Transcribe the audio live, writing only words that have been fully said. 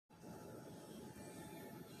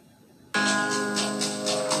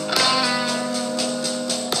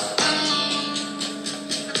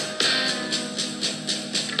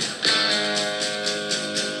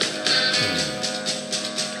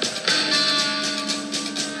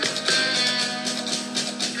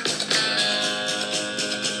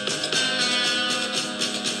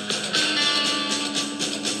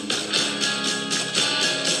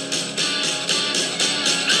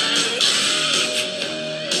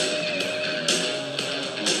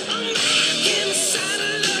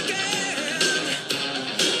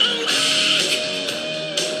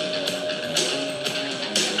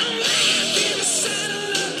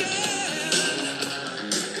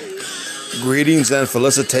Greetings and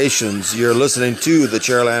felicitations. You're listening to the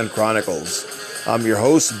Chairland Chronicles. I'm your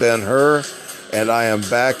host, Ben Hur, and I am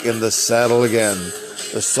back in the saddle again.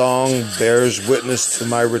 The song bears witness to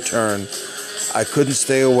my return. I couldn't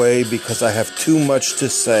stay away because I have too much to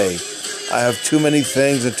say. I have too many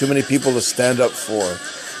things and too many people to stand up for.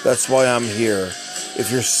 That's why I'm here.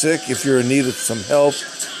 If you're sick, if you're in need of some help,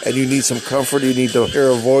 and you need some comfort, you need to hear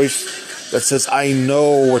a voice that says, I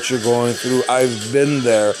know what you're going through. I've been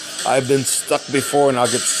there. I've been stuck before, and I'll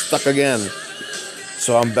get stuck again.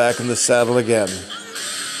 So I'm back in the saddle again.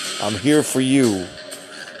 I'm here for you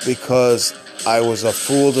because I was a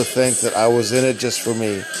fool to think that I was in it just for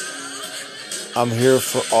me. I'm here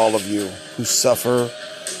for all of you who suffer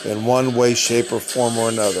in one way, shape, or form or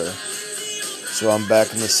another. So I'm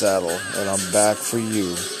back in the saddle, and I'm back for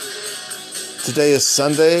you. Today is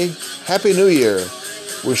Sunday. Happy New Year.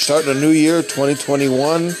 We're starting a new year,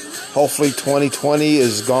 2021. Hopefully 2020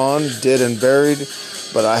 is gone, dead and buried.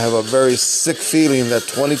 But I have a very sick feeling that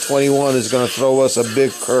 2021 is going to throw us a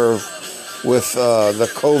big curve with the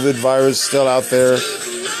COVID virus still out there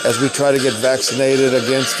as we try to get vaccinated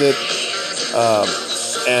against it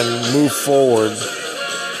and move forward.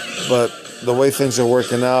 But the way things are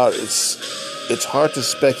working out, it's hard to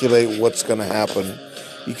speculate what's going to happen.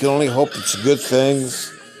 You can only hope it's good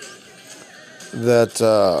things that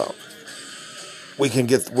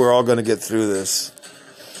we're all going to get through this.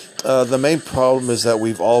 The main problem is that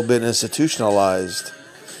we've all been institutionalized.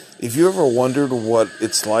 If you ever wondered what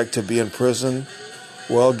it's like to be in prison,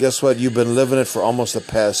 well, guess what? You've been living it for almost the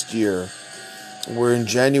past year. We're in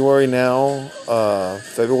January now.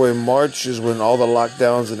 February, March is when all the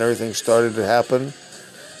lockdowns and everything started to happen.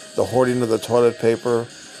 The hoarding of the toilet paper.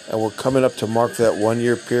 And we're coming up to mark that 1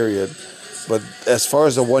 year period. But as far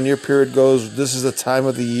as the 1 year period goes, this is the time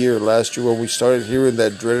of the year last year when we started hearing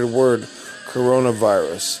that dreaded word,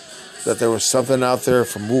 coronavirus. That there was something out there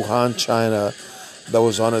from Wuhan, China, that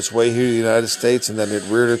was on its way here to the United States, and then it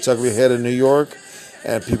reared its ugly head in New York,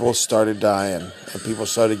 and people started dying, and people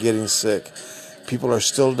started getting sick. People are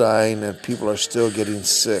still dying, and people are still getting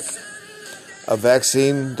sick. A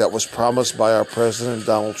vaccine that was promised by our president,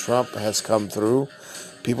 Donald Trump, has come through.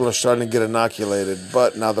 People are starting to get inoculated,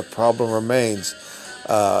 but now the problem remains.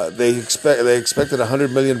 They expected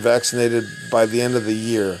 100 million vaccinated by the end of the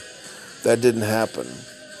year. That didn't happen.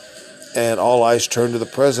 And all eyes turned to the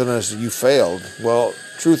president and said, you failed. Well,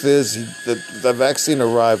 truth is, the vaccine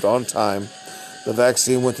arrived on time. The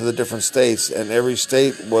vaccine went to the different states, and every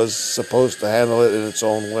state was supposed to handle it in its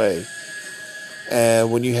own way.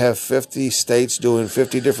 And when you have 50 states doing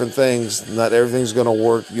 50 different things, not everything's going to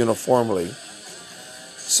work uniformly.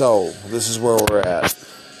 So, this is where we're at.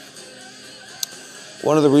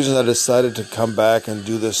 One of the reasons I decided to come back and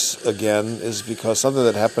do this again is because something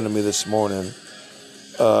that happened to me this morning.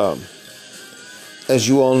 As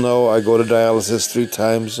you all know, I go to dialysis 3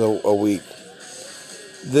 times a week.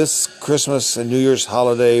 This Christmas and New Year's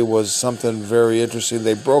holiday was something very interesting.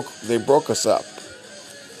 They broke us up.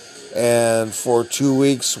 And for 2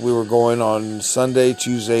 weeks, we were going on Sunday,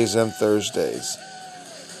 Tuesdays, and Thursdays.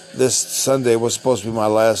 This Sunday was supposed to be my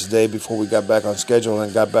last day before we got back on schedule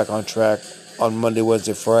and got back on track on Monday,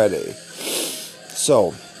 Wednesday, Friday.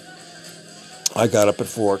 So, I got up at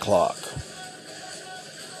 4 o'clock.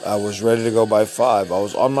 I was ready to go by 5. I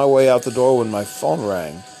was on my way out the door when my phone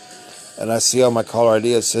rang. And I see on my caller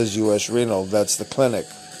ID it says U.S. Renal. That's the clinic.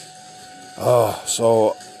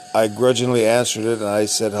 So I grudgingly answered it and I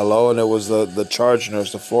said hello. And it was the charge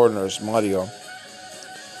nurse, the floor nurse, Mario.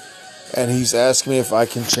 And he's asking me if I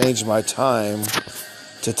can change my time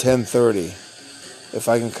to 10:30. If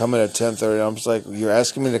I can come in at 10:30. I'm just like, you're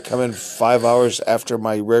asking me to come in 5 hours after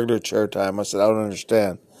my regular chair time. I said, I don't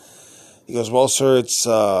understand. He goes, well, sir, it's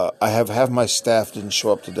I have half my staff didn't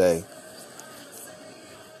show up today.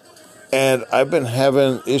 And I've been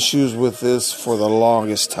having issues with this for the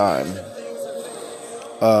longest time.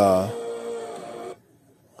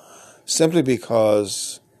 Simply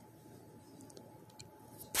because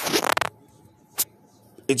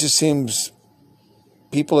it just seems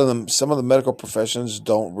people in some of the medical professions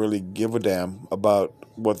don't really give a damn about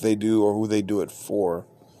what they do or who they do it for.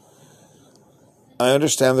 I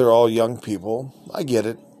understand they're all young people. I get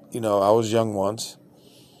it. You know, I was young once.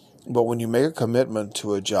 But when you make a commitment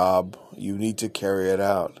to a job, you need to carry it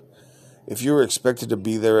out. If you're expected to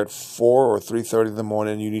be there at 4 or 3:30 in the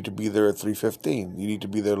morning, you need to be there at 3:15. You need to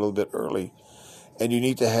be there a little bit early. And you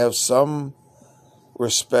need to have some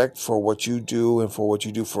respect for what you do and for what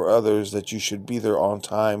you do for others, that you should be there on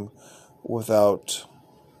time without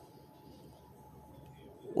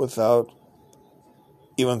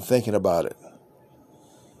even thinking about it.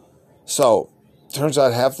 So, Turns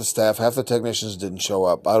out half the technicians didn't show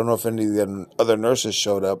up. I don't know if any of the other nurses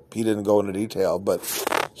showed up. He didn't go into detail, but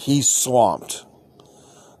he's swamped.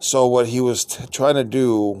 So what he was trying to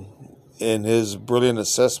do in his brilliant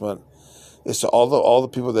assessment is to all the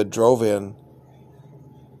people that drove in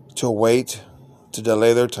to wait, to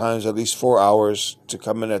delay their times at least 4 hours, to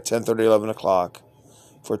come in at 10:30, 11 o'clock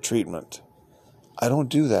for treatment. I don't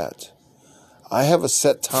do that. I have a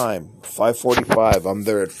set time, 5:45. I'm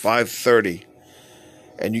there at 5:30.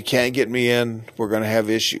 And you can't get me in, we're going to have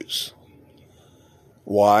issues.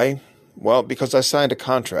 Why? Well, because I signed a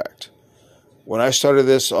contract. When I started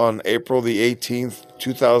this on April the 18th,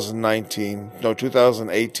 2018,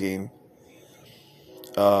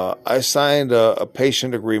 I signed a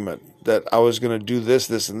patient agreement that I was going to do this,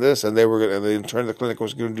 this, and this, and the intern of the clinic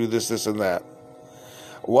was going to do this, this, and that.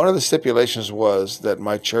 One of the stipulations was that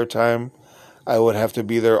my chair time, I would have to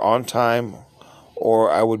be there on time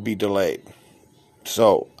or I would be delayed.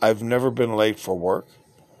 So I've never been late for work,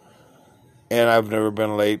 and I've never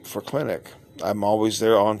been late for clinic. I'm always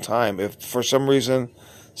there on time. If for some reason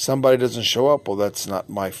somebody doesn't show up, well, that's not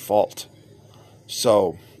my fault.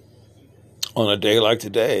 So on a day like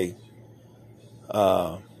today,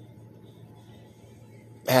 half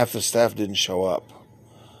the staff didn't show up.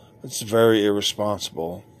 It's very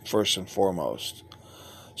irresponsible, first and foremost.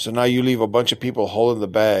 So now you leave a bunch of people holding the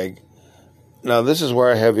bag. Now this is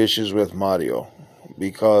where I have issues with Mario.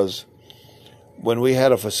 Because when we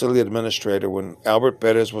had a facility administrator, when Albert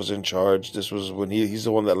Perez was in charge, this was when he's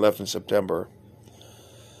the one that left in September.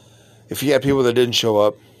 If he had people that didn't show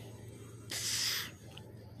up,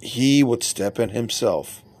 he would step in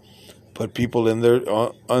himself, put people in there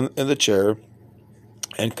in the chair,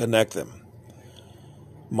 and connect them.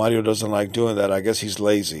 Mario doesn't like doing that. I guess he's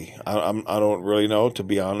lazy. I don't really know, to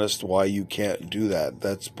be honest, why you can't do that.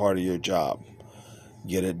 That's part of your job.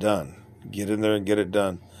 Get it done. Get in there and get it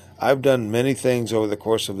done. I've done many things over the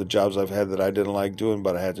course of the jobs I've had that I didn't like doing,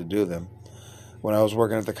 but I had to do them. When I was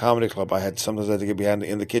working at the comedy club, sometimes I had to get behind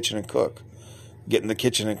in the kitchen and cook. Get in the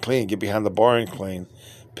kitchen and clean. Get behind the bar and clean.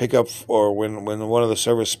 Pick up, or when one of the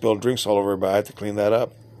servers spilled drinks all over everybody, I had to clean that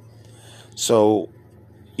up. So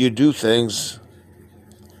you do things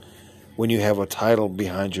when you have a title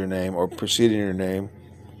behind your name or preceding your name,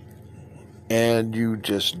 and you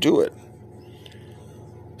just do it.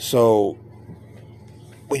 So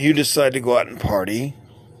when you decide to go out and party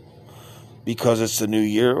because it's the new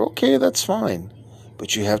year, okay, that's fine.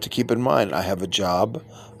 But you have to keep in mind, I have a job.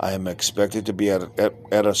 I am expected to be at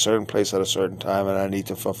a certain place at a certain time, and I need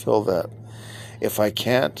to fulfill that. If I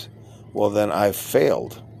can't, well, then I've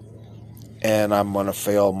failed. And I'm going to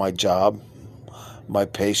fail my job, my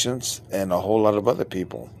patients, and a whole lot of other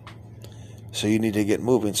people. So you need to get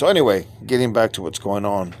moving. So anyway, getting back to what's going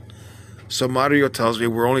on. So Mario tells me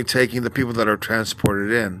we're only taking the people that are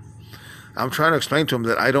transported in. I'm trying to explain to him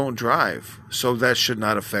that I don't drive, so that should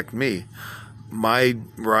not affect me. My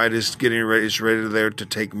ride is ready there to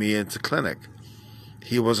take me into clinic.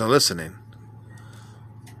 He wasn't listening.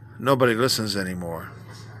 Nobody listens anymore,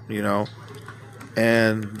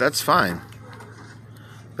 and that's fine.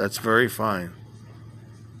 That's very fine.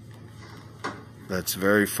 That's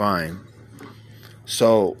very fine.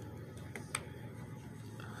 So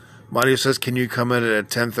Mario says, can you come in at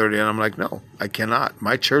 10:30? And I'm like, no, I cannot.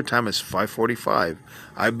 My chair time is 5:45.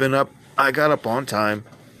 I got up on time.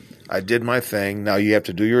 I did my thing. Now you have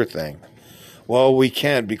to do your thing. Well, we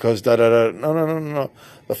can't because da-da-da. No.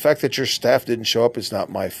 The fact that your staff didn't show up is not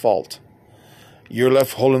my fault. You're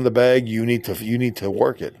left holding the bag. You need to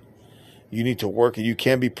work it. You need to work it. You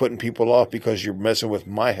can't be putting people off because you're messing with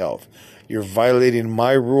my health. You're violating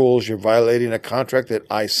my rules. You're violating a contract that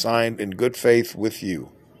I signed in good faith with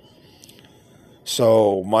you.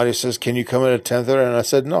 So Mario says, can you come in at 10:30? And I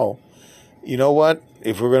said, no. You know what?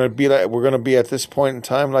 If we're going to be at this point in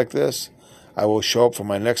time like this, I will show up for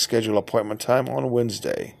my next scheduled appointment time on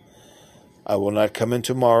Wednesday. I will not come in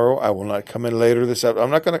tomorrow. I will not come in later this afternoon.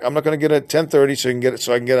 I'm not going to get at 10:30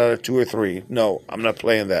 so I can get out at 2 or 3. No, I'm not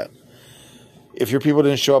playing that. If your people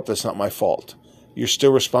didn't show up, that's not my fault. You're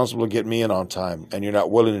still responsible to get me in on time, and you're not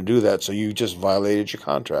willing to do that, so you just violated your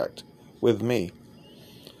contract with me.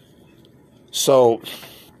 So,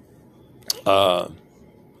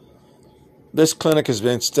 this clinic has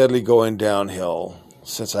been steadily going downhill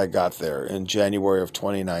since I got there in January of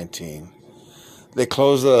 2019. They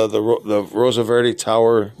closed the Rosa Verde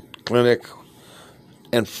Tower clinic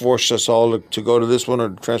and forced us all to go to this one or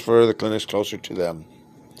transfer to the clinics closer to them.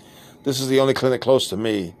 This is the only clinic close to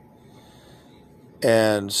me.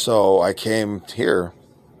 And so I came here.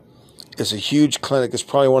 It's a huge clinic. It's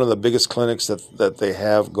probably one of the biggest clinics that they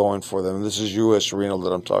have going for them. This is U.S. Renal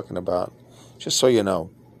that I'm talking about. just so you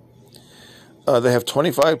know. They have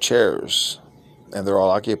 25 chairs, and they're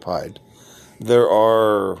all occupied. There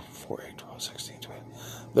are 4, 8, 12, 16, 20.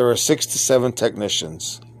 There are 6 to 7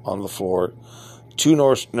 technicians on the floor, 2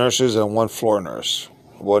 nurses and 1 floor nurse,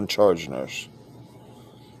 1 charge nurse.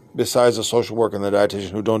 Besides the social worker and the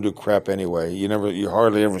dietitian who don't do crap anyway. You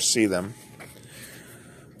hardly ever see them.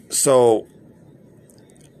 So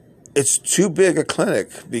it's too big a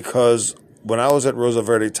clinic, because when I was at Rosa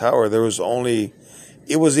Verde Tower,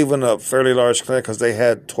 it was even a fairly large clinic because they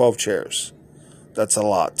had 12 chairs. That's a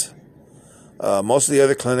lot. Most of the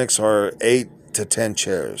other clinics are 8 to 10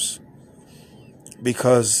 chairs,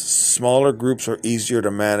 because smaller groups are easier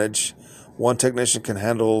to manage. One technician can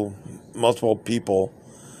handle multiple people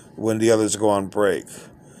when the others go on break.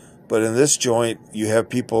 But in this joint, you have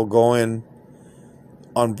people going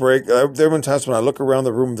on break. There have been times when I look around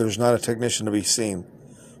the room, there's not a technician to be seen.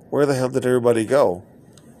 Where the hell did everybody go?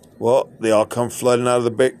 Well, they all come flooding out of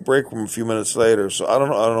the break room a few minutes later. So I don't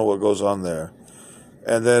know what goes on there.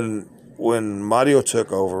 And then when Mario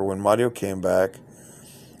took over, when Mario came back,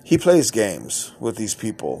 he plays games with these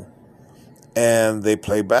people, and they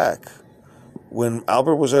play back. When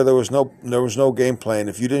Albert was there, there was no game playing.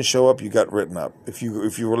 If you didn't show up, you got written up. If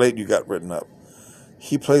you were late, you got written up.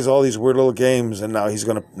 He plays all these weird little games, and now he's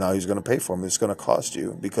gonna pay for them. It's gonna cost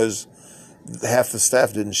you because half the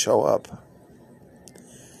staff didn't show up.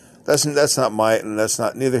 That's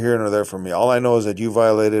not neither here nor there for me. All I know is that you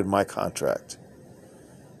violated my contract,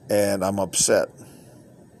 and I'm upset.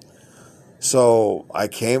 So I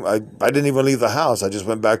didn't even leave the house. I just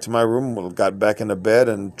went back to my room, got back into bed,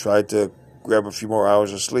 and tried to grab a few more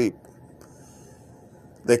hours of sleep.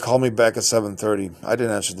 They called me back at 7:30. I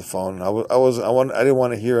didn't answer the phone. I didn't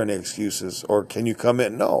want to hear any excuses. Or, can you come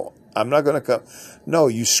in? No, I'm not going to come. No,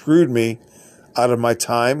 you screwed me out of my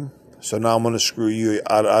time, so now I'm going to screw you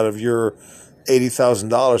out of your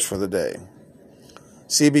 $80,000 for the day.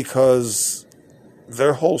 See, because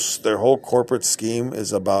their whole corporate scheme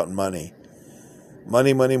is about money.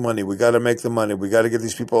 Money, money, money. We got to make the money. We got to get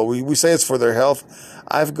these people. We say it's for their health.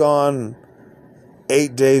 I've gone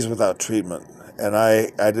 8 days without treatment, and I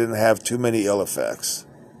didn't have too many ill effects.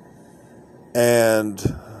 And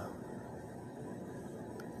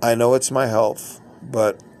I know it's my health,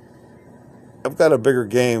 but I've got a bigger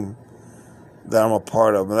game that I'm a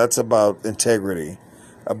part of, and that's about integrity,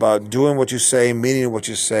 about doing what you say, meaning what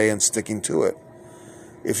you say, and sticking to it.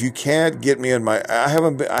 If you can't get me I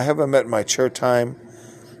haven't met my chair time,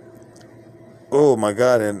 oh my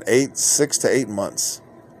God, in 6 to 8 months.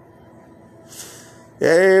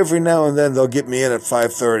 Every now and then they'll get me in at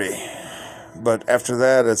 5:30. But after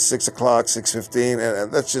that, it's 6 o'clock, 6:15,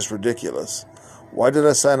 and that's just ridiculous. Why did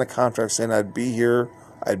I sign a contract saying I'd be here,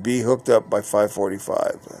 I'd be hooked up by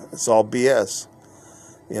 5:45? It's all BS,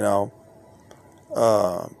 you know.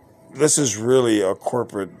 This is really a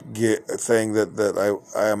corporate thing that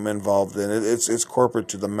I am involved in. It's corporate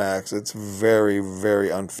to the max. It's very, very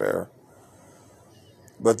unfair.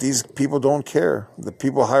 But these people don't care. The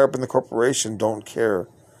people higher up in the corporation don't care.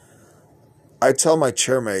 I tell my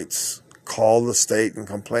chairmates, call the state and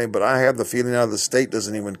complain, but I have the feeling now the state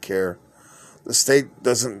doesn't even care. The state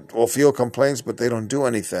will field complaints, but they don't do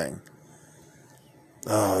anything.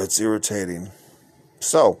 Oh, it's irritating.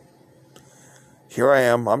 So, here I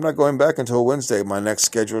am. I'm not going back until Wednesday, my next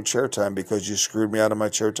scheduled chair time, because you screwed me out of my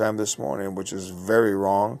chair time this morning, which is very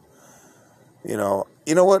wrong. You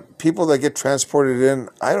know what? People that get transported in,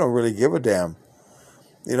 I don't really give a damn.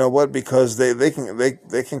 You know what? Because they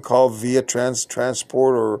can call via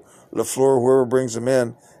transport or LaFleur, whoever brings them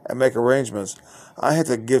in, and make arrangements. I had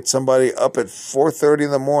to get somebody up at 4:30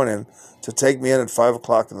 in the morning to take me in at 5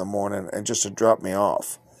 o'clock in the morning and just to drop me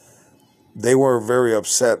off. They were very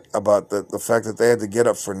upset about the fact that they had to get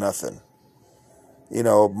up for nothing. You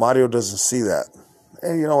know, Mario doesn't see that.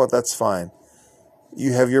 And you know what? That's fine.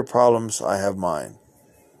 You have your problems, I have mine.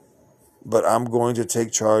 But I'm going to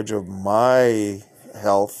take charge of my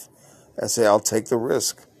health and say, I'll take the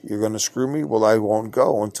risk. You're going to screw me? Well, I won't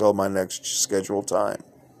go until my next scheduled time.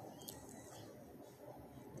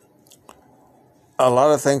 A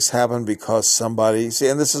lot of things happen because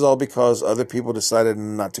and this is all because other people decided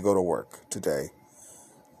not to go to work today.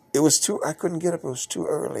 I couldn't get up. It was too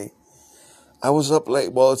early. I was up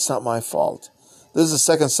late. Well, it's not my fault. This is the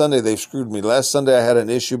second Sunday they've screwed me. Last Sunday I had an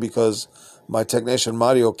issue because my technician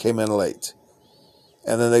Mario came in late.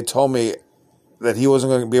 And then they told me that he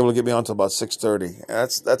wasn't going to be able to get me on until about 6:30.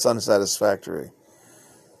 That's unsatisfactory.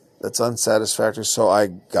 That's unsatisfactory. So I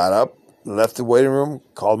got up, left the waiting room,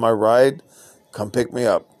 called my ride, come pick me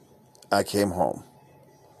up. I came home.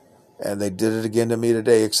 And they did it again to me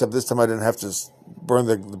today, except this time I didn't have to burn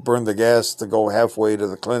the gas to go halfway to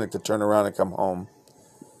the clinic to turn around and come home.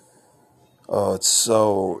 Oh, it's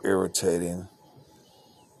so irritating.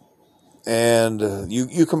 And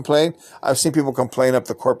you complain. I've seen people complain up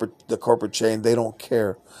the corporate chain. They don't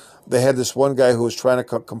care. They had this one guy who was trying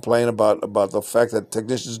to complain about the fact that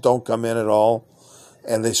technicians don't come in at all,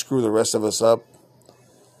 and they screw the rest of us up.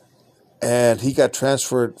 And he got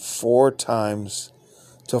transferred 4 times,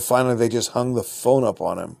 till finally they just hung the phone up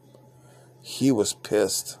on him. He was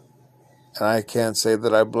pissed, and I can't say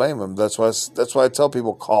that I blame him. That's why I tell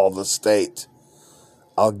people, call the state.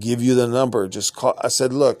 I'll give you the number. Just call. I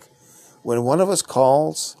said, look, when one of us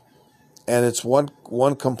calls, and it's one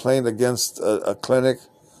complaint against a clinic,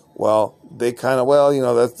 well, they kind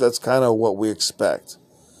of, that's kind of what we expect.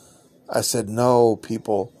 I said, no,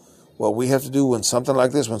 people, what we have to do when something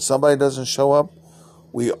like this, when somebody doesn't show up,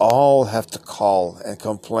 we all have to call and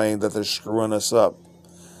complain that they're screwing us up.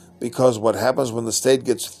 Because what happens when the state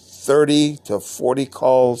gets 30 to 40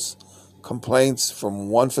 complaints from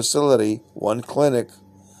one facility, one clinic,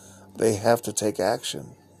 they have to take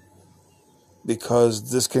action.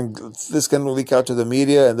 Because this can leak out to the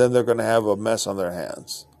media, and then they're going to have a mess on their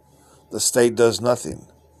hands. The state does nothing.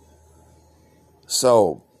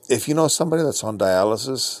 So, if you know somebody that's on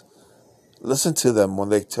dialysis, listen to them when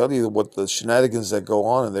they tell you what the shenanigans that go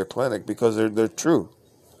on in their clinic, because they're true.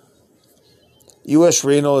 U.S.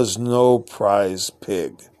 Renal is no prize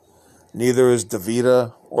pig. Neither is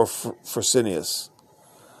DaVita or Fresenius.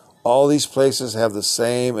 All these places have the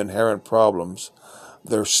same inherent problems.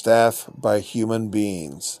 They're staffed by human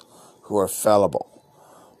beings who are fallible,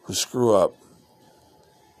 who screw up.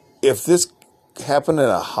 If this happened in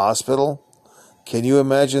a hospital, can you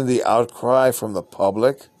imagine the outcry from the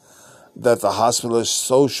public that the hospital is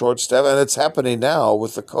so short-staffed? And it's happening now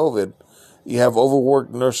with the COVID. You have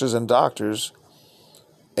overworked nurses and doctors,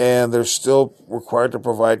 and they're still required to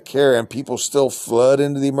provide care, and people still flood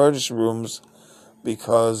into the emergency rooms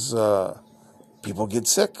because people get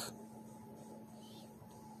sick.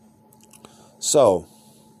 So,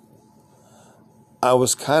 I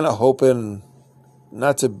was kind of hoping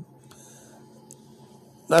not to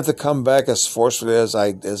come back as forcefully as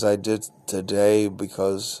I did today,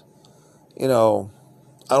 because, I don't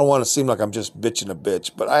want to seem like I'm just bitching a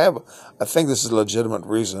bitch, but I think this is a legitimate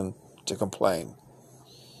reason to complain.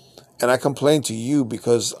 And I complain to you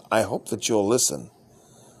because I hope that you'll listen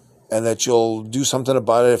and that you'll do something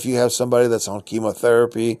about it if you have somebody that's on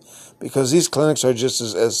chemotherapy, because these clinics are just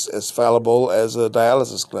as fallible as a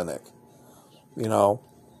dialysis clinic.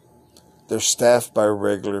 They're staffed by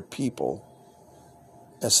regular people.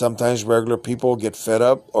 And sometimes regular people get fed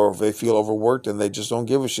up, or they feel overworked, and they just don't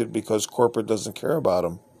give a shit because corporate doesn't care about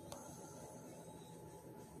them.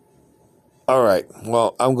 All right.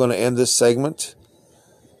 Well, I'm going to end this segment.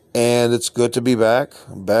 And it's good to be back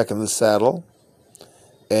in the saddle.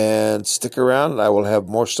 And stick around. I will have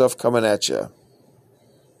more stuff coming at you.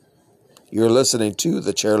 You're listening to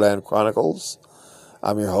the Chairland Chronicles.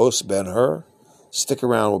 I'm your host, Ben Hur. Stick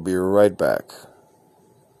around. We'll be right back.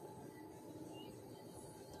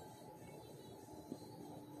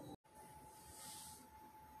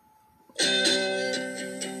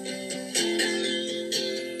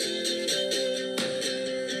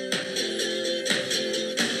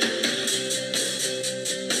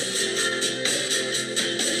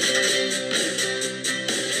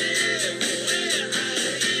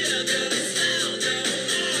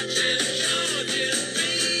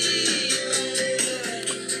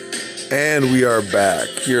 And we are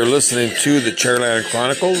back. You're listening to the Chairland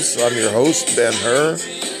Chronicles. I'm your host, Ben Hur.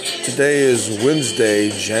 Today is Wednesday,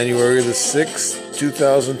 January the 6th,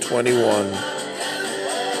 2021.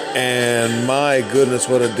 And my goodness,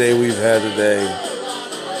 what a day we've had today.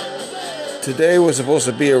 Today was supposed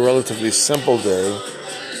to be a relatively simple day.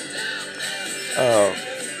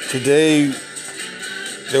 Today,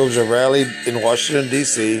 there was a rally in Washington,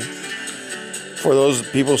 D.C., for those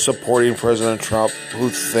people supporting President Trump who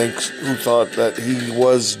thought that he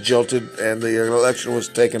was jilted and the election was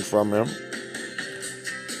taken from him.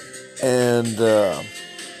 And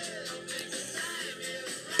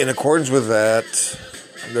in accordance with that,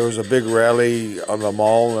 there was a big rally on the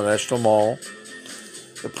National Mall.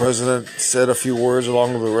 The president said a few words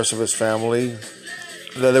along with the rest of his family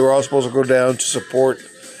that they were all supposed to go down to support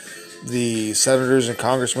the senators and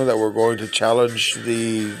congressmen that were going to challenge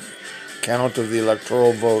the count of the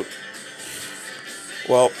electoral vote.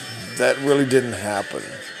 Well, that really didn't happen.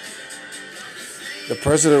 The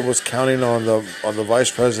president was counting on the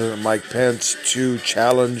Vice President Mike Pence to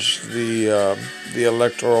challenge the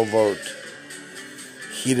electoral vote.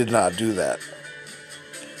 He did not do that.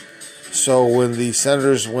 So when the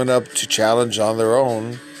senators went up to challenge on their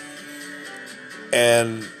own,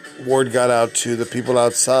 and word got out to the people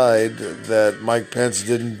outside that Mike Pence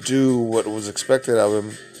didn't do what was expected of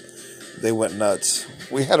him, they went nuts.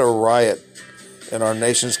 We had a riot in our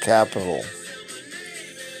nation's capital.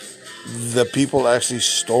 The people actually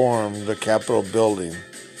stormed the Capitol building,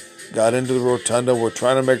 got into the rotunda, were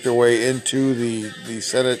trying to make their way into the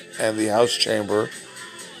Senate and the House chamber.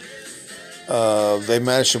 They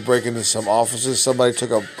managed to break into some offices. Somebody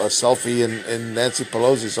took a selfie in Nancy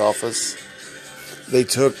Pelosi's office. They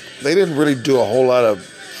didn't really do a whole lot of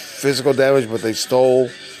physical damage, but they stole,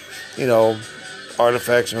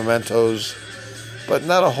 artifacts, mementos, but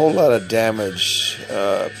not a whole lot of damage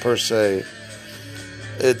per se.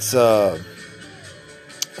 It's let's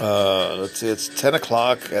see, it's 10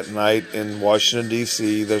 o'clock at night in Washington,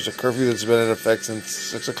 D.C. There's a curfew that's been in effect since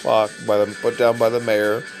 6 o'clock put down by the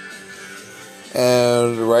mayor.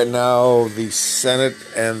 And right now, the Senate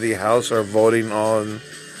and the House are voting on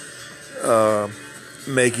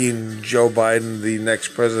making Joe Biden the next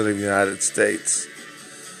president of the United States.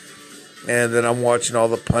 And then I'm watching all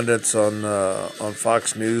the pundits on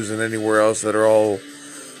Fox News and anywhere else that are all...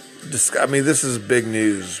 this is big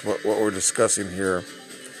news, what we're discussing here.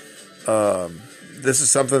 This is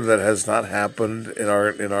something that has not happened in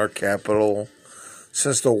our capital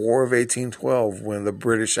since the War of 1812, when the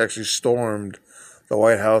British actually stormed the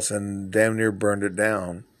White House and damn near burned it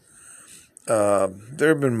down. There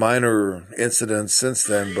have been minor incidents since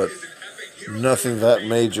then, but nothing that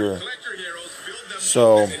major.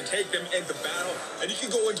 So, take them into battle, and you can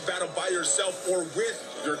go into battle by yourself or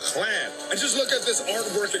with your clan. And just look at this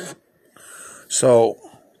artwork. So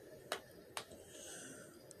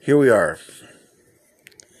here we are.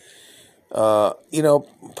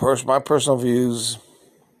 My personal views.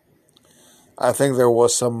 I think there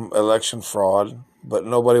was some election fraud, but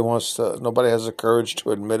nobody has the courage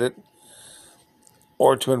to admit it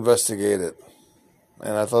or to investigate it.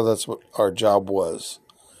 And I thought that's what our job was,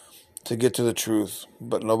 to get to the truth,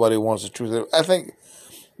 but nobody wants the truth. I think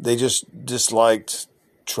they just disliked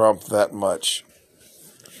Trump that much.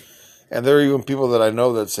 And there are even people that I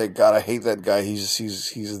know that say, God, I hate that guy. He's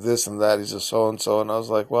this and that. He's a so-and-so. And I was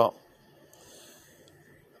like, well,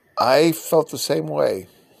 I felt the same way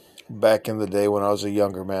back in the day when I was a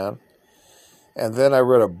younger man. And then I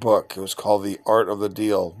read a book. It was called The Art of the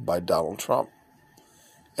Deal by Donald Trump.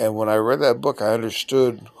 And when I read that book, I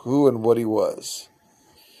understood who and what he was.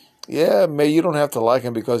 Yeah, you don't have to like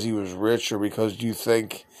him because he was rich or because you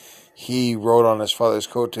think he rode on his father's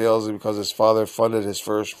coattails and because his father funded his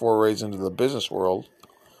first forays into the business world.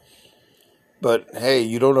 But hey,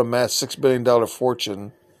 you don't amass $6 billion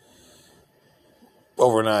fortune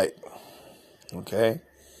overnight. Okay?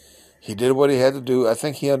 He did what he had to do. I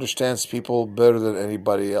think he understands people better than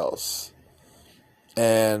anybody else.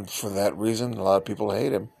 And for that reason, a lot of people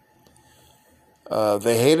hate him.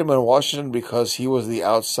 They hate him in Washington because he was the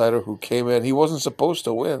outsider who came in. He wasn't supposed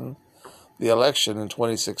to win the election in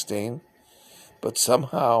 2016, but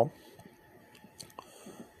somehow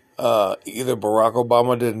either Barack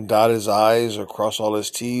Obama didn't dot his I's or cross all his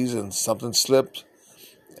T's and something slipped,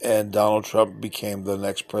 and Donald Trump became the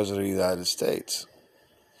next president of the United States.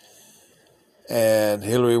 And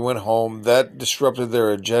Hillary went home. That disrupted their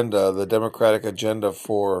agenda, the Democratic agenda,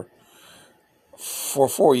 for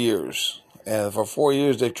 4 years. And for 4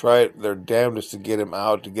 years, they tried their damnedest to get him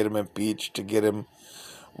out, to get him impeached, to get him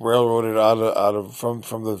railroaded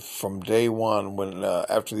from day one. When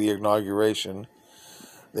after the inauguration,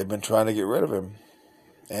 they've been trying to get rid of him,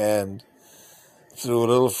 and through a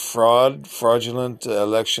little fraudulent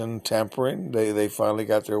election tampering, they finally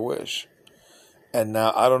got their wish. And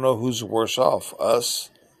now I don't know who's worse off, us,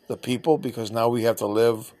 the people, because now we have to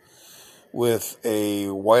live with a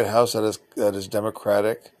White House that is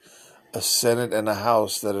Democratic, a Senate and a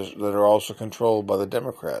House that are also controlled by the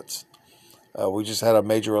Democrats. We just had a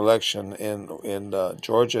major election in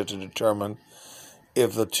Georgia to determine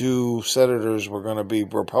if the two senators were going to be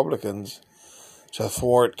Republicans to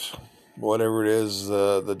thwart whatever it is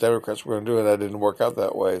the Democrats were going to do, and that didn't work out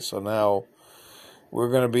that way. So now we're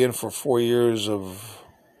going to be in for 4 years of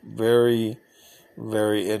very,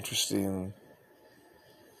 very interesting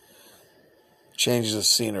changes of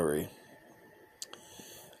scenery.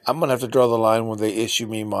 I'm going to have to draw the line when they issue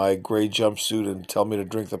me my gray jumpsuit and tell me to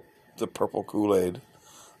drink the purple Kool-Aid.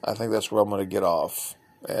 I think that's where I'm going to get off.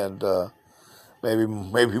 And maybe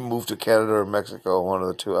move to Canada or Mexico, one of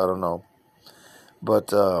the two, I don't know.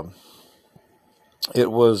 But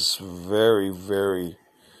it was very, very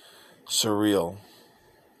surreal.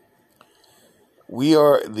 We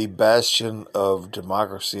are the bastion of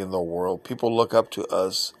democracy in the world. People look up to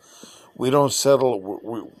us. We don't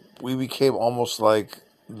settle. We became almost like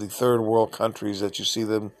the third world countries that you see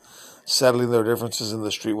them settling their differences in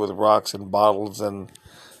the street with rocks and bottles and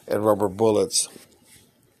rubber bullets.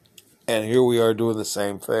 And here we are doing the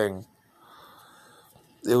same thing.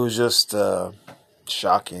 It was just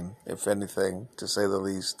shocking, if anything, to say the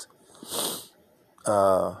least.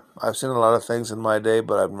 I've seen a lot of things in my day,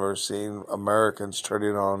 but I've never seen Americans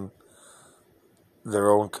turning on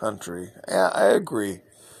their own country. Yeah, I agree.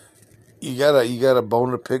 You got a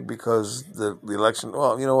bone to pick because the election.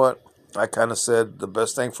 Well, you know what? I kind of said the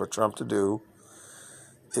best thing for Trump to do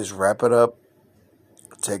is wrap it up,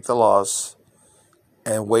 take the loss,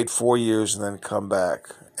 and wait 4 years and then come back.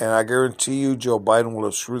 And I guarantee you, Joe Biden will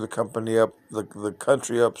have screwed the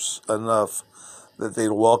country up enough that they'd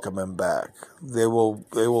welcome him back. They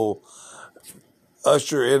will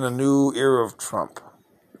usher in a new era of Trump.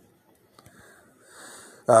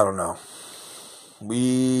 I don't know.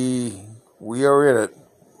 We are in it,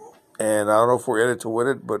 and I don't know if we're in it to win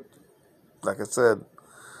it, but like I said,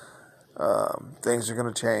 things are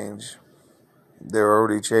going to change. They're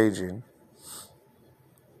already changing.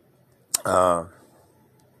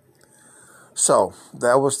 So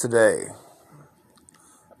that was today.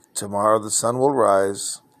 Tomorrow the sun will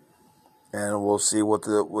rise, and we'll see what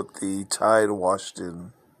the tide washed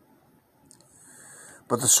in.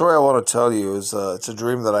 But the story I want to tell you is it's a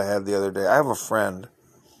dream that I had the other day. I have a friend.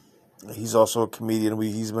 He's also a comedian.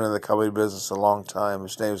 He's been in the comedy business a long time.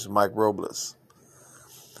 His name is Mike Robles.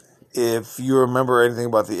 If you remember anything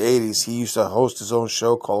about the 80s, he used to host his own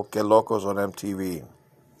show called Que Locos on MTV.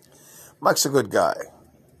 Mike's a good guy.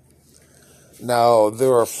 Now,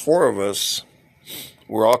 there are four of us.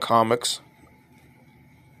 We're all comics.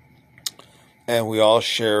 And we all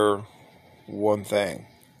share one thing.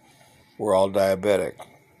 We're all diabetic.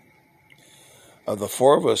 Of the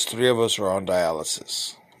four of us, three of us are on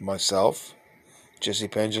dialysis. Myself, Jesse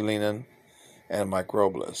Pangilinan, and Mike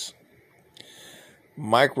Robles.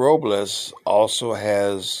 Mike Robles also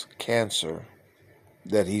has cancer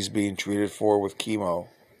that he's being treated for with chemo.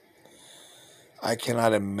 I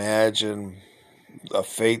cannot imagine a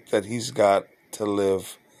fate that he's got to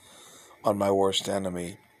live on my worst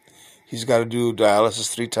enemy. He's got to do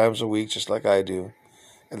dialysis 3 times a week, just like I do.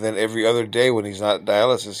 And then every other day when he's not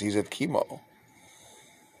dialysis, he's at chemo.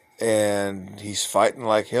 And he's fighting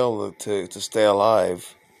like hell to stay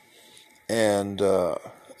alive. And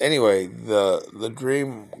anyway, the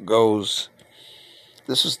dream goes,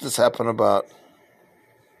 this happened about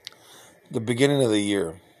the beginning of the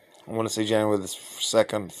year. I want to say January the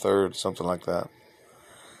 2nd, 3rd, something like that.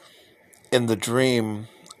 In the dream,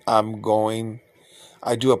 I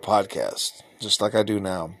do a podcast, just like I do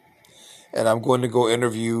now. And I'm going to go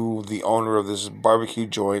interview the owner of this barbecue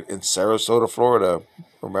joint in Sarasota, Florida.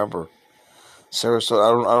 Remember,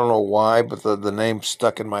 Sarasota, I don't know why, but the name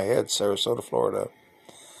stuck in my head, Sarasota, Florida.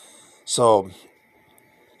 So,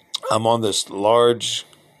 I'm on this large,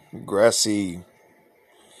 grassy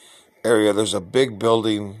area. There's a big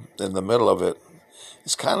building in the middle of it.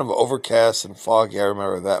 It's kind of overcast and foggy, I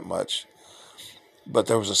remember that much. But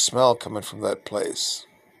there was a smell coming from that place.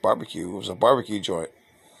 Barbecue. It was a barbecue joint.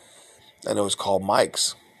 And it was called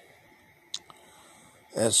Mike's.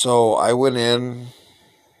 And so I went in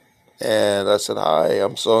and I said, "Hi,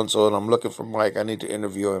 I'm so-and-so, and I'm looking for Mike. I need to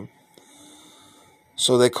interview him."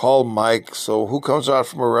 So they called Mike. So who comes out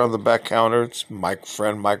from around the back counter? It's my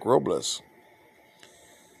friend Mike Robles.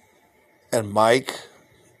 And Mike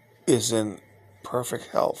is in perfect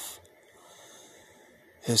health.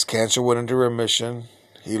 His cancer went into remission.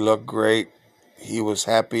 He looked great. He was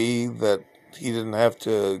happy that he didn't have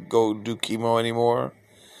to go do chemo anymore.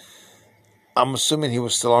 I'm assuming he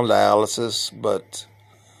was still on dialysis, but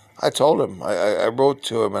I told him. I wrote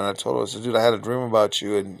to him and I told him, I said, "Dude, I had a dream about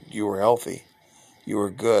you and you were healthy. You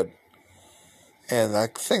were good." And I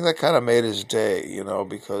think that kind of made his day,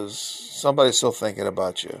 because somebody's still thinking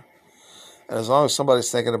about you. And as long as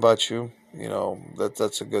somebody's thinking about you,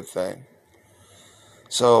 that's a good thing.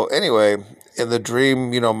 So anyway, in the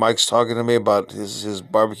dream, Mike's talking to me about his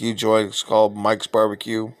barbecue joint. It's called Mike's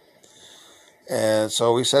Barbecue. And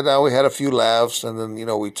so we sat down, we had a few laughs, and then,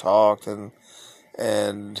 we talked,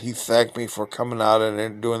 and he thanked me for coming out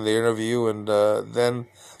and doing the interview. And then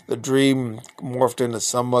the dream morphed into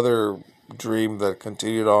some other dream that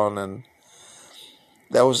continued on, and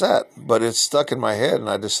that was that. But it stuck in my head, and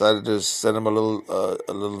I decided to send him a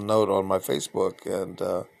little note on my Facebook. And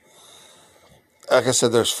like I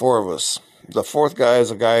said, there's 4 of us. The 4th guy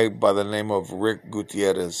is a guy by the name of Rick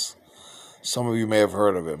Gutierrez. Some of you may have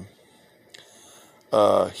heard of him.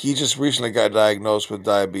 He just recently got diagnosed with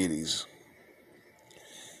diabetes.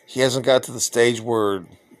 He hasn't got to the stage where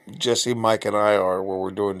Jesse, Mike, and I are, where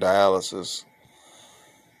we're doing dialysis.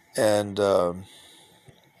 And I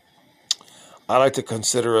like to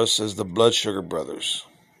consider us as the blood sugar brothers.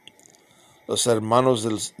 Los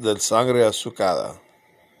hermanos del sangre azucarada.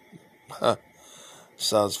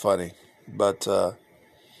 Sounds funny. But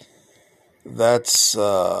that's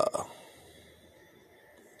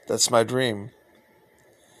my dream.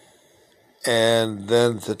 And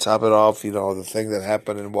then to top it off, the thing that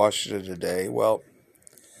happened in Washington today. Well,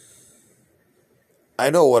 I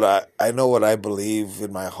know what I believe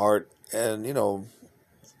in my heart, and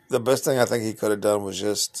the best thing I think he could have done was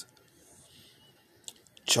just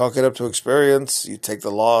chalk it up to experience. You take the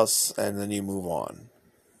loss, and then you move on.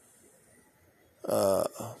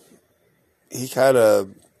 He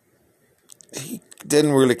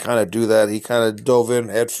didn't really kind of do that. He kind of dove in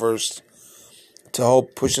head first to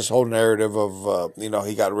help push this whole narrative of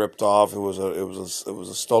he got ripped off. It was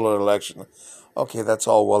a stolen election. Okay, that's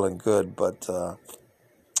all well and good, but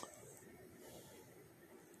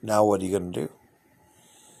now what are you going to do?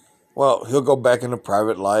 Well, he'll go back into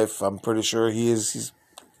private life. I'm pretty sure he's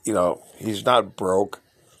not broke.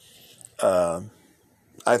 I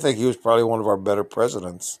think he was probably one of our better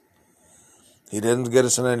presidents. He didn't get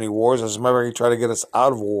us in any wars. As a matter of fact, he tried to get us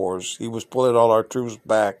out of wars. He was pulling all our troops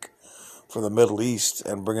back from the Middle East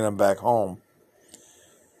and bringing them back home.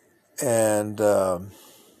 And I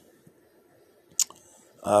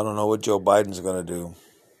don't know what Joe Biden's going to do.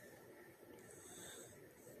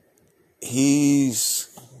 He's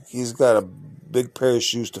got a big pair of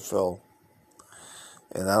shoes to fill,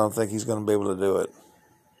 and I don't think he's going to be able to do it.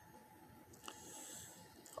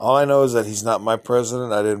 All I know is that he's not my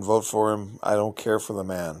president. I didn't vote for him. I don't care for the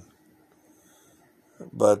man.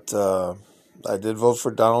 But I did vote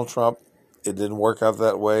for Donald Trump. It didn't work out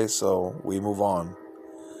that way, so we move on.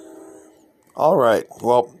 All right.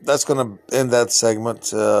 Well, that's going to end that segment.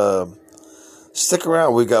 Stick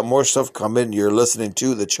around. We got more stuff coming. You're listening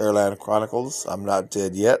to the Chairland Chronicles. I'm not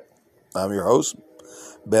dead yet. I'm your host,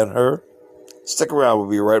 Ben Hur. Stick around. We'll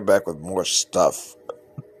be right back with more stuff.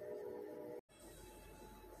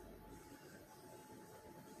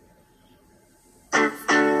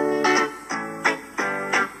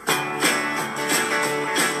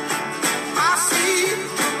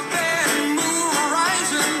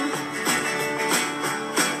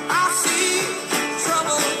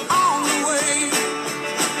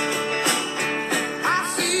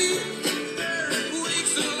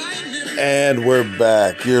 And we're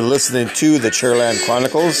back. You're listening to the Chairland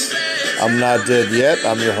Chronicles. I'm not dead yet.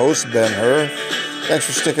 I'm your host, Ben Hur. Thanks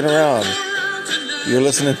for sticking around. You're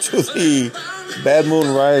listening to the Bad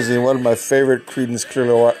Moon Rising, one of my favorite Creedence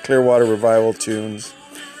Clearwater Revival tunes.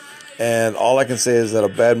 And all I can say is that a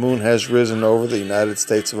bad moon has risen over the United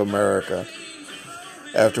States of America.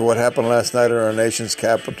 After what happened last night in our nation's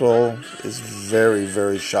capital is very,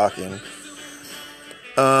 very shocking.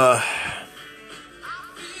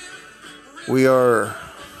 We are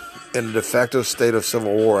in a de facto state of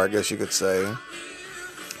civil war, I guess you could say.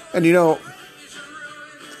 And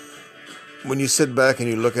when you sit back and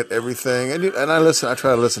you look at everything, and I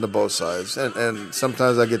try to listen to both sides. And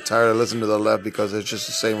sometimes I get tired of listening to the left because it's just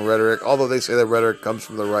the same rhetoric. Although they say that rhetoric comes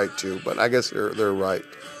from the right too, but I guess they're right,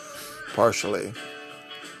 partially.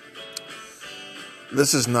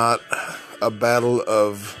 This is not a battle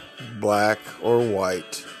of black or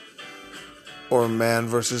white, or man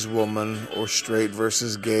versus woman, or straight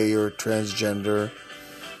versus gay or transgender,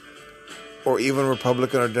 or even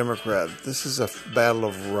Republican or Democrat. This is a battle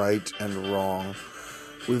of right and wrong.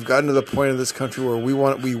 We've gotten to the point in this country where we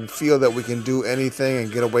feel that we can do anything and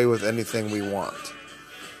get away with anything we want,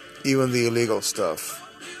 even the illegal stuff.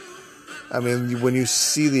 I mean, when you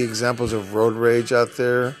see the examples of road rage out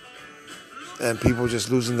there, and people just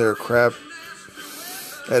losing their crap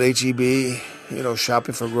at H-E-B,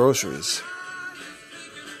 shopping for groceries.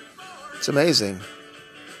 It's amazing.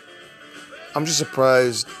 I'm just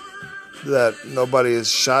surprised that nobody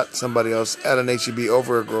has shot somebody else at an H-E-B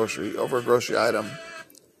over a grocery item.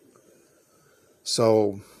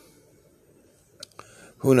 So,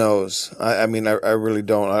 who knows? I mean, I really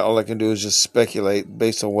don't. All I can do is just speculate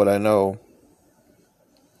based on what I know.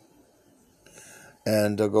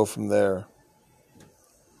 And go from there.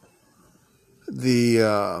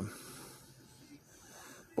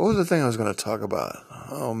 What was the thing I was going to talk about?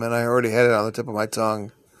 Oh, man, I already had it on the tip of my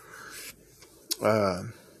tongue. Yeah.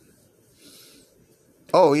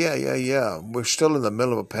 We're still in the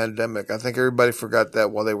middle of a pandemic. I think everybody forgot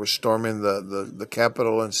that while they were storming the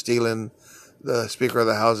Capitol and stealing the Speaker of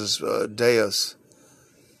the House's dais.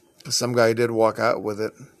 Some guy did walk out with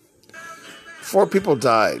it. 4 people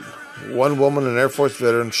died. One woman, an Air Force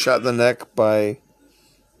veteran, shot in the neck by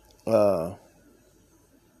uh,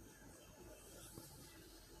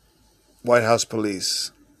 White House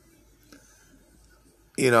police.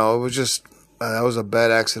 It was just that was a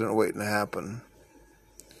bad accident waiting to happen.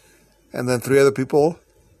 And then 3 other people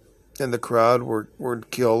in the crowd were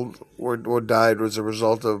killed or died as a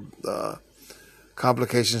result of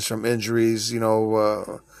complications from injuries.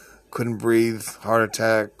 Couldn't breathe, heart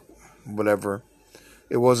attack, whatever.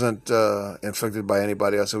 It wasn't inflicted by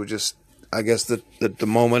anybody else. It was just, I guess, the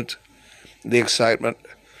moment, the excitement.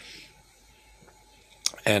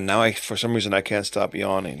 And now, for some reason, I can't stop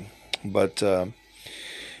yawning. But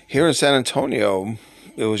here in San Antonio,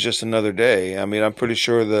 it was just another day. I mean, I'm pretty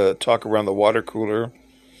sure the talk around the water cooler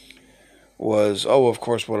was, oh, of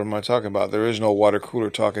course, what am I talking about? There is no water cooler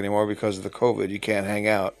talk anymore because of the COVID. You can't hang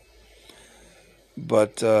out.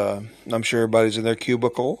 But I'm sure everybody's in their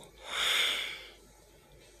cubicle,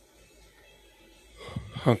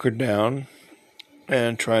 hunkered down,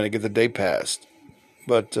 and trying to get the day passed.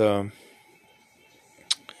 But there's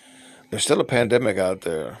still a pandemic out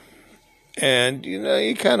there. And,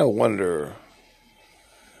 you kind of wonder.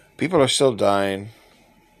 People are still dying.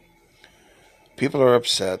 People are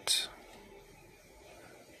upset.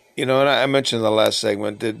 And I mentioned in the last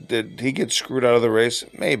segment, did he get screwed out of the race?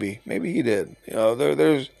 Maybe he did.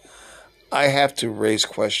 I have to raise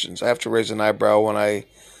questions. I have to raise an eyebrow when I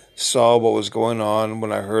saw what was going on,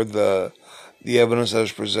 when I heard the evidence that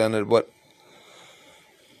was presented.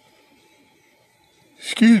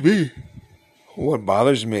 Excuse me. What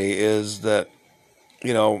bothers me is that,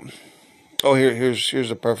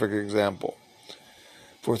 here's a perfect example.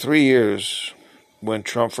 For 3 years, when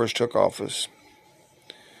Trump first took office,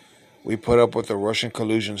 we put up with the Russian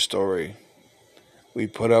collusion story. We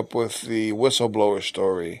put up with the whistleblower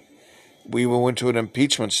story. We even went to an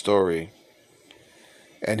impeachment story,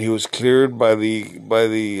 and he was cleared by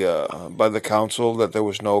the council that there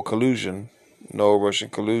was no collusion, no Russian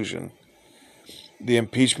collusion. The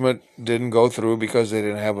impeachment didn't go through because they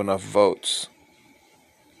didn't have enough votes.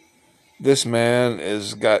 This man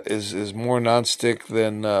is more nonstick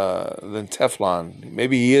than Teflon.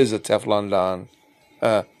 Maybe he is a Teflon Don.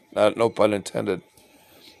 No pun intended.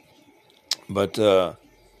 But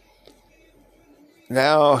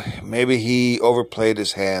now maybe he overplayed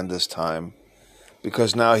his hand this time,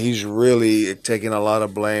 because now he's really taking a lot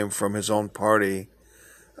of blame from his own party,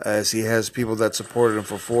 as he has people that supported him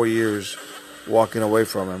for 4 years walking away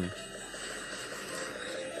from him.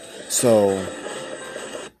 So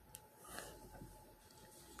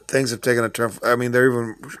things have taken a turn. I mean, they're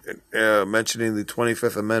even mentioning the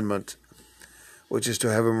 25th Amendment, which is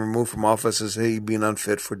to have him removed from office as he being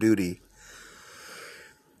unfit for duty.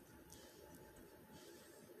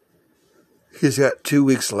 He's got 2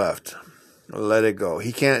 weeks left. Let it go.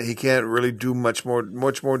 He can't really do much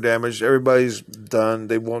more damage. Everybody's done.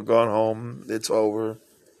 They've gone home. It's over.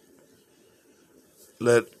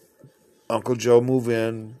 Let Uncle Joe move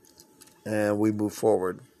in, and we move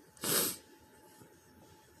forward.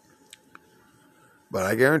 But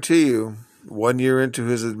I guarantee you, 1 year into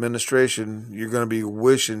his administration, you're going to be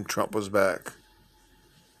wishing Trump was back.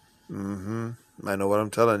 I know what I'm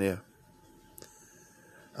telling you.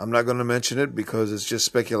 I'm not going to mention it because it's just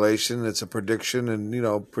speculation. It's a prediction,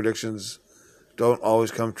 and, predictions don't always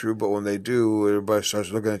come true, but when they do, everybody starts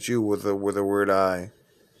looking at you with a weird eye.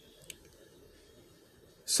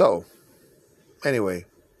 So, anyway,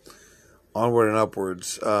 onward and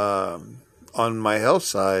upwards. On my health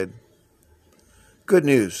side, good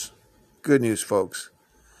news. Good news, folks.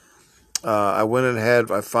 I went ahead.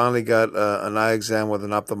 I finally got an eye exam with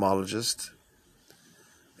an ophthalmologist.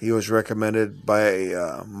 He was recommended by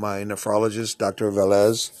my nephrologist, Dr.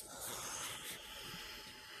 Velez.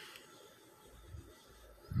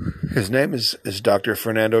 His name is Dr.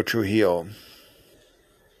 Fernando Trujillo.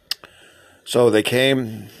 So they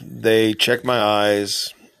came, they checked my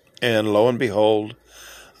eyes, and lo and behold,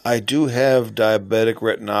 I do have diabetic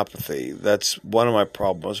retinopathy. That's one of my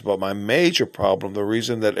problems. But my major problem, the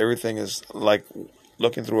reason that everything is like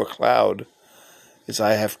looking through a cloud, is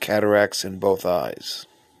I have cataracts in both eyes.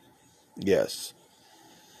 Yes.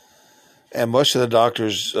 And much to the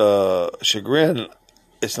doctor's chagrin,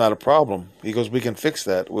 it's not a problem. He goes, we can fix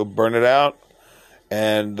that. We'll burn it out.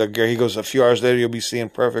 And he goes, a few hours later, you'll be seeing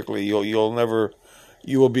perfectly. You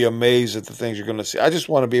will be amazed at the things you're going to see. I just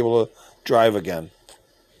want to be able to drive again.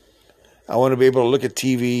 I want to be able to look at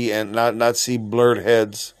TV and not see blurred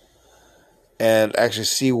heads and actually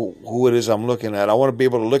see who it is I'm looking at. I want to be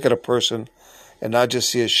able to look at a person and not just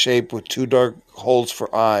see a shape with 2 dark holes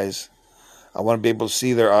for eyes. I want to be able to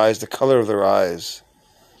see their eyes, the color of their eyes.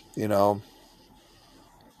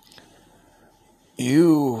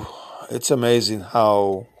 It's amazing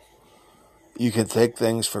how you can take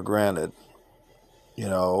things for granted.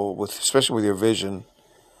 Especially with your vision,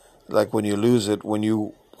 like when you lose it,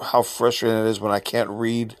 how frustrating it is when I can't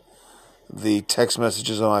read the text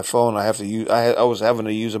messages on my phone. I was having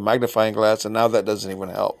to use a magnifying glass, and now that doesn't even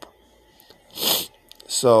help.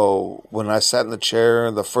 So when I sat in the chair,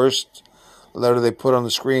 the first letter they put on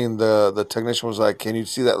the screen, the technician was like, "Can you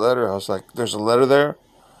see that letter?" I was like, "There's a letter there?"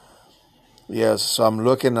 Yes. So I'm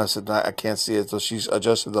looking. I said, "I can't see it." So she's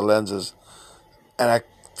adjusted the lenses, and I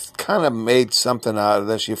kind of made something out of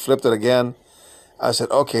that. She flipped it again. I said,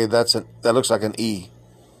 "Okay, that looks like an E,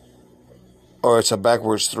 or it's a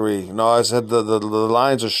backwards 3." No, I said the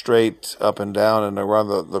lines are straight up and down, and around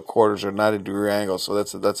the quarters are 90-degree angles. So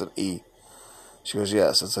that's an E. She goes,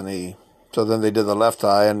 "Yes, it's an E." So then they did the left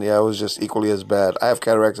eye, and yeah, it was just equally as bad. I have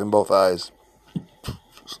cataracts in both eyes.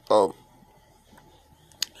 So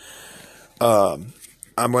I'm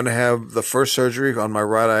going to have the first surgery on my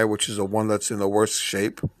right eye, which is the one that's in the worst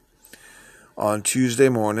shape, on Tuesday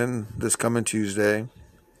morning, this coming Tuesday.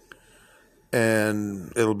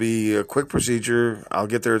 And it'll be a quick procedure. I'll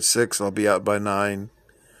get there at 6. I'll be out by 9.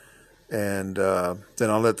 And then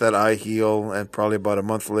I'll let that eye heal, and probably about a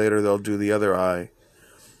month later they'll do the other eye.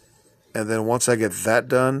 And then once I get that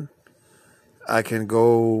done, I can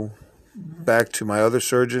go back to my other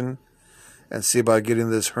surgeon and see about getting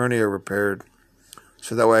this hernia repaired.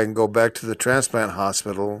 So that way I can go back to the transplant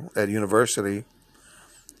hospital at University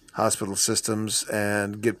Hospital Systems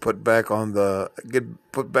and get put back on the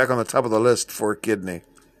top of the list for a kidney.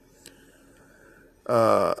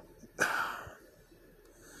 I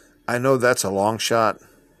know that's a long shot,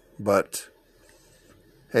 but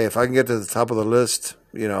hey, if I can get to the top of the list,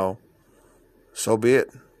 so be it.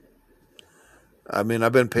 I mean,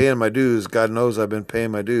 I've been paying my dues. God knows I've been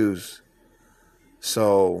paying my dues.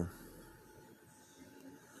 So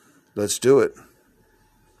let's do it.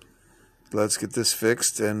 Let's get this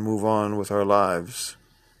fixed and move on with our lives.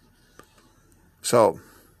 So,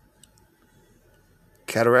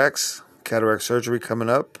 cataract surgery coming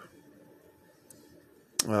up.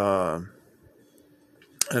 And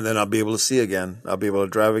then I'll be able to see again. I'll be able to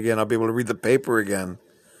drive again. I'll be able to read the paper again.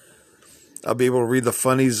 I'll be able to read the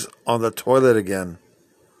funnies on the toilet again.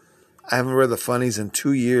 I haven't read the funnies in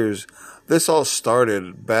 2 years. This all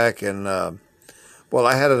started back in, the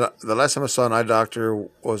last time I saw an eye doctor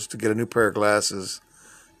was to get a new pair of glasses.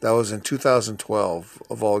 That was in 2012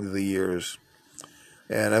 of all the years.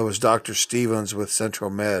 And it was Dr. Stevens with Central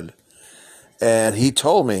Med. And he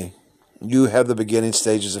told me, "You have the beginning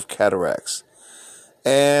stages of cataracts."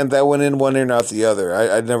 And that went in one ear and out the other.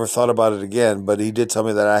 I'd never thought about it again, but he did tell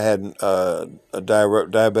me that I had a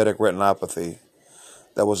diabetic retinopathy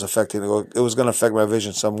that was affecting. It was going to affect my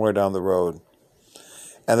vision somewhere down the road.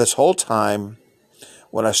 And this whole time,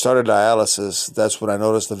 when I started dialysis, that's when I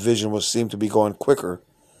noticed the vision seemed to be going quicker.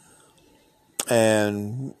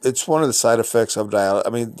 And it's one of the side effects of dialysis. I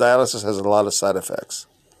mean, dialysis has a lot of side effects.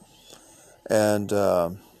 And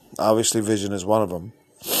obviously vision is one of them.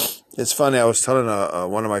 It's funny, I was telling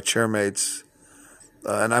one of my chairmates,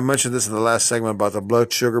 and I mentioned this in the last segment about the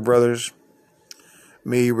Blood Sugar Brothers.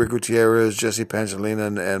 Me, Rick Gutierrez, Jesse Pangelina,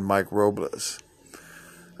 and Mike Robles.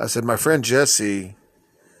 I said, my friend Jesse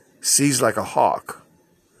sees like a hawk,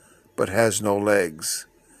 but has no legs.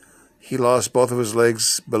 He lost both of his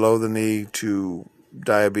legs below the knee to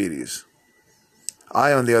diabetes.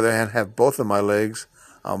 I, on the other hand, have both of my legs.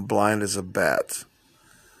 I'm blind as a bat.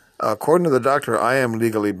 According to the doctor, I am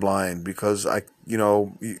legally blind because you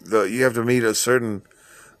have to meet a certain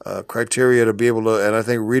criteria to be able to, and I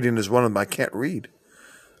think reading is one of them. I can't read.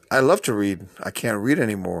 I love to read. I can't read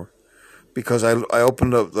anymore because I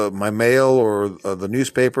opened up my mail or the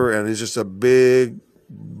newspaper and it's just a big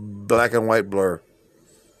black and white blur.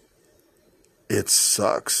 It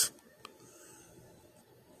sucks.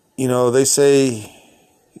 They say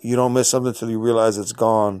you don't miss something until you realize it's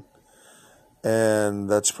gone. And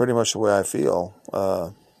that's pretty much the way I feel.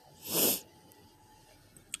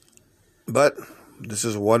 But this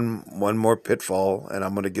is one more pitfall, and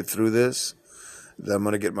I'm going to get through this. Then I'm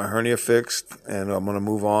going to get my hernia fixed, and I'm going to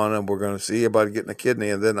move on, and we're going to see about getting a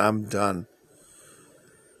kidney, and then I'm done.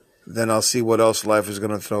 Then I'll see what else life is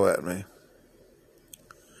going to throw at me.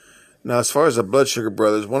 Now, as far as the Blood Sugar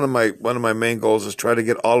Brothers, one of my main goals is try to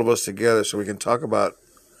get all of us together so we can talk about.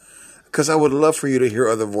 Because I would love for you to hear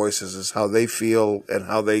other voices, as how they feel and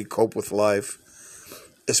how they cope with life.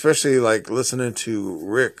 Especially like listening to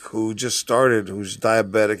Rick, who just started, who's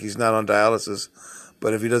diabetic. He's not on dialysis,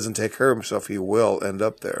 but if he doesn't take care of himself, he will end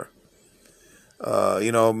up there.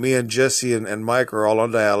 Me and Jesse and Mike are all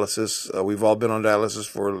on dialysis. We've all been on dialysis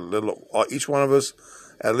for each one of us,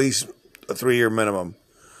 at least a 3-year minimum.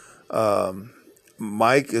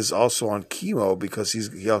 Mike is also on chemo because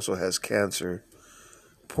he also has cancer.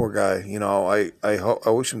 Poor guy. You know, I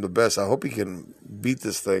wish him the best. I hope he can beat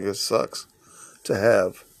this thing. It sucks to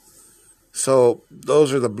have. So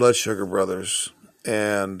those are the Blood Sugar Brothers,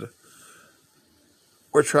 and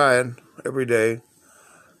we're trying every day.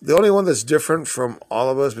 The only one that's different from all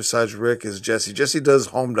of us besides Rick is Jesse. Jesse does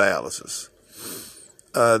home dialysis.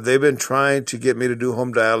 They've been trying to get me to do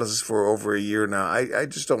home dialysis for over a year now. I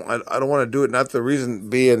just don't. I don't want to do it. Not the reason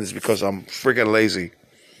being is because I'm freaking lazy.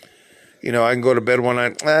 You know, I can go to bed one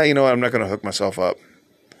night. You know what? I'm not going to hook myself up.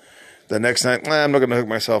 The next night, I'm not going to hook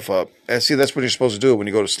myself up. And see, that's what you're supposed to do when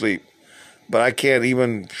you go to sleep. But I can't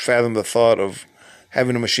even fathom the thought of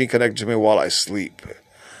having a machine connected to me while I sleep,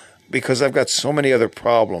 because I've got so many other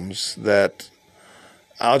problems that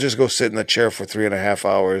I'll just go sit in the chair for 3.5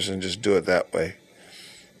 hours and just do it that way.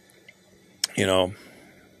 You know.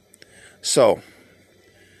 So,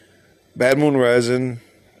 Bad Moon Resin,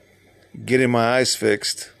 getting my eyes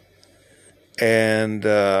fixed, and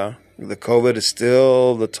the COVID is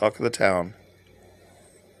still the talk of the town.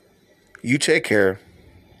 You take care.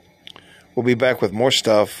 We'll be back with more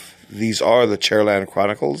stuff. These are the Chairland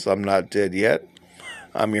Chronicles. I'm not dead yet.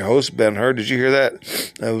 I'm your host, Ben Hur. Did you hear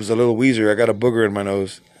that? That was a little wheezer. I got a booger in my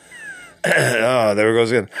nose. Oh, there it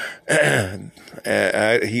goes again.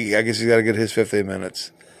 I guess he's got to get his 15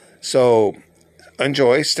 minutes. So,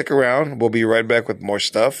 enjoy. Stick around. We'll be right back with more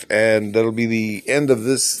stuff. And that'll be the end of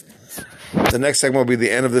this. The next segment will be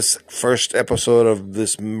the end of this first episode of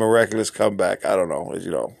this miraculous comeback. I don't know.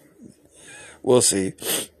 You know, we'll see.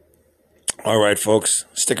 All right, folks.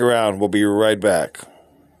 Stick around. We'll be right back.